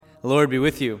The Lord be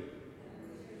with you.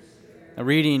 A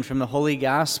reading from the Holy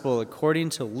Gospel according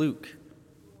to Luke.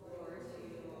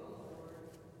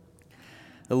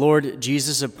 The Lord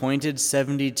Jesus appointed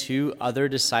 72 other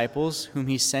disciples, whom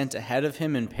he sent ahead of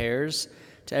him in pairs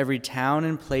to every town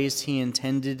and place he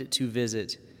intended to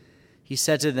visit. He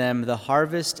said to them, "The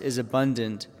harvest is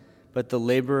abundant, but the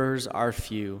laborers are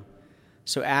few.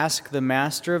 So ask the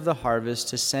master of the harvest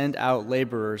to send out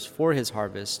laborers for his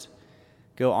harvest.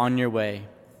 Go on your way.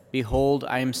 Behold,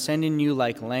 I am sending you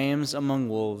like lambs among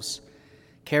wolves.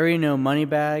 Carry no money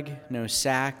bag, no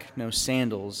sack, no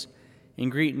sandals,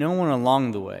 and greet no one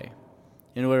along the way.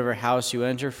 In whatever house you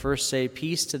enter, first say,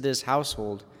 'Peace to this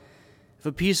household.' If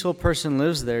a peaceful person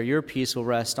lives there, your peace will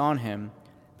rest on him,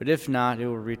 but if not, it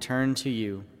will return to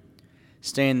you.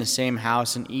 Stay in the same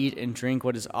house and eat and drink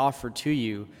what is offered to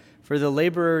you, for the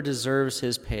laborer deserves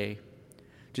his pay.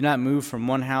 Do not move from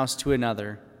one house to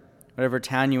another. Whatever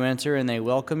town you enter and they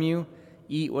welcome you,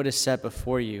 eat what is set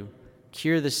before you.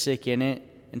 Cure the sick in it,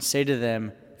 and say to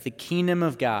them, 'The kingdom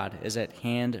of God is at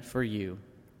hand for you.'"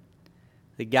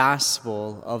 The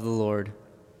Gospel of the Lord.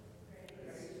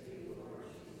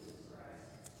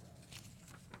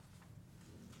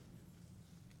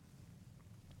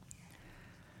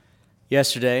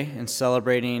 Yesterday, in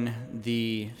celebrating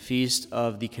the feast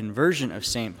of the conversion of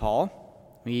St.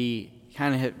 Paul, we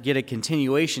kind of get a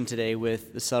continuation today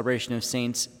with the celebration of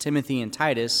Saints Timothy and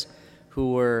Titus,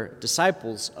 who were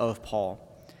disciples of Paul.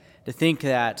 To think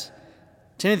that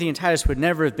Timothy and Titus would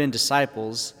never have been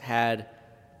disciples had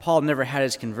Paul never had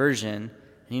his conversion,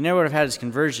 and he never would have had his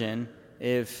conversion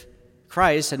if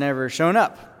Christ had never shown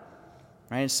up.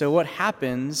 Right? So what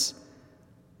happens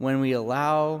when we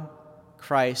allow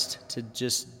Christ to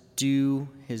just do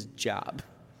his job,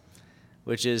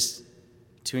 which is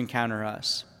to encounter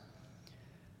us?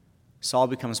 Saul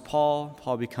becomes Paul.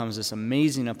 Paul becomes this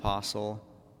amazing apostle.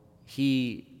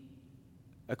 He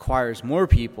acquires more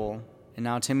people, and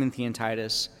now Timothy and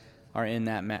Titus are in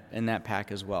that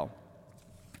pack as well.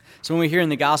 So when we hear in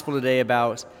the gospel today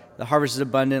about the harvest is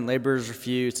abundant, laborers are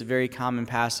few, it's a very common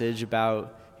passage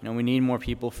about, we need more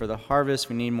people for the harvest,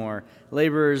 we need more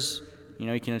laborers.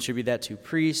 You can attribute that to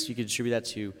priests, you could attribute that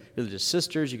to religious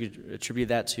sisters, you could attribute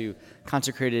that to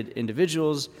consecrated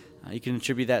individuals, you can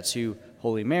attribute that to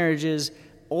holy marriages.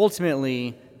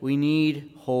 Ultimately, we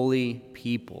need holy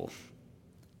people.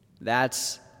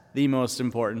 That's the most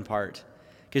important part.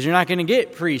 Because you're not going to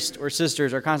get priests or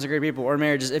sisters or consecrated people or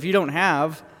marriages if you don't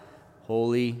have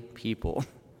holy people.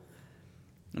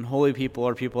 And holy people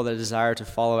are people that desire to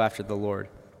follow after the Lord.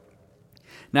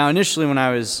 Now, initially when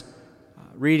I was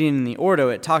reading the Ordo,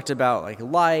 it talked about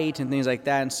light and things like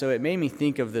that, and so it made me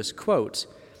think of this quote.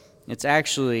 It's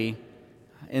actually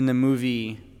in the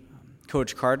movie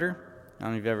Coach Carter. I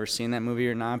don't know if you've ever seen that movie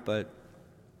or not, but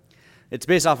it's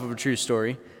based off of a true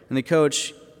story. And the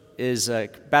coach is a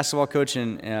basketball coach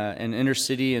in inner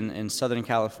city in Southern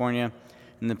California,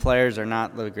 and the players are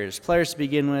not the greatest players to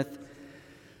begin with.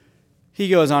 He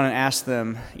goes on and asks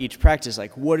them each practice,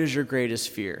 what is your greatest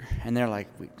fear? And they're like,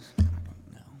 I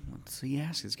don't know. What's he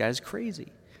asking? This guy's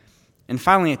crazy. And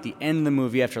finally, at the end of the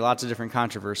movie, after lots of different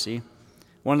controversy,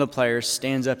 one of the players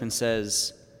stands up and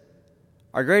says,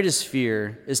 "Our greatest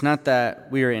fear is not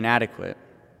that we are inadequate.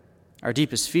 Our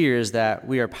deepest fear is that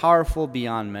we are powerful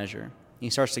beyond measure." He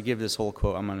starts to give this whole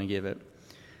quote. I'm going to give it.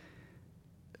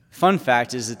 Fun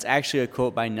fact is it's actually a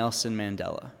quote by Nelson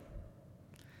Mandela.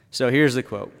 So here's the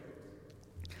quote.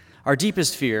 "Our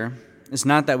deepest fear is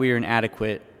not that we are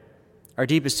inadequate. Our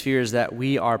deepest fear is that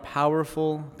we are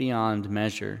powerful beyond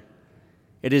measure.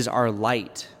 It is our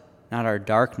light, not our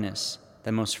darkness,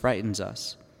 that most frightens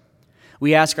us.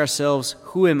 We ask ourselves,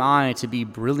 who am I to be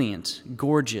brilliant,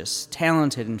 gorgeous,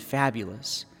 talented, and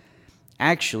fabulous?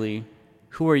 Actually,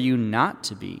 who are you not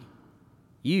to be?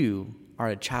 You are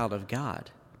a child of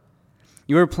God.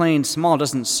 Your playing small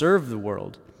doesn't serve the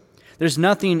world. There's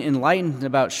nothing enlightened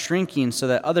about shrinking so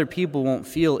that other people won't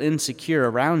feel insecure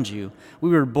around you. We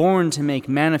were born to make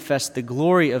manifest the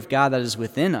glory of God that is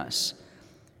within us.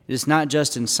 It is not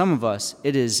just in some of us,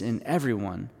 it is in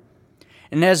everyone.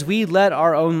 And as we let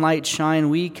our own light shine,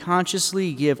 we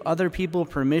consciously give other people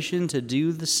permission to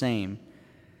do the same.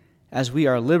 As we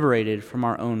are liberated from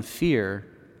our own fear,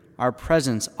 our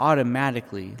presence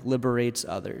automatically liberates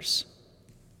others."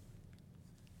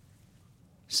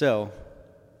 So,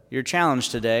 your challenge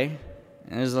today,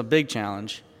 and it is a big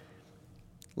challenge,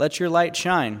 let your light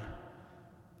shine.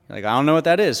 You're I don't know what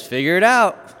that is. Figure it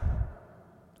out.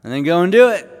 And then go and do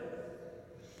it.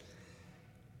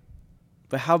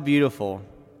 But how beautiful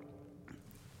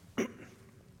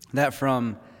that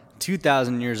from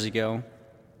 2,000 years ago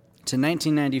to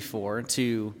 1994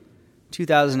 to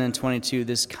 2022,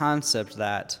 this concept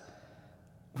that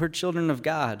we're children of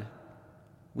God.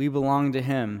 We belong to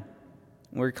Him.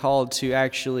 We're called to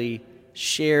actually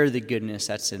share the goodness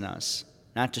that's in us,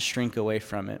 not to shrink away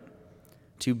from it,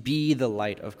 to be the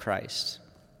light of Christ.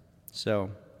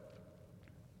 So,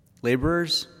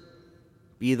 laborers,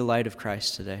 be the light of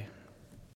Christ today.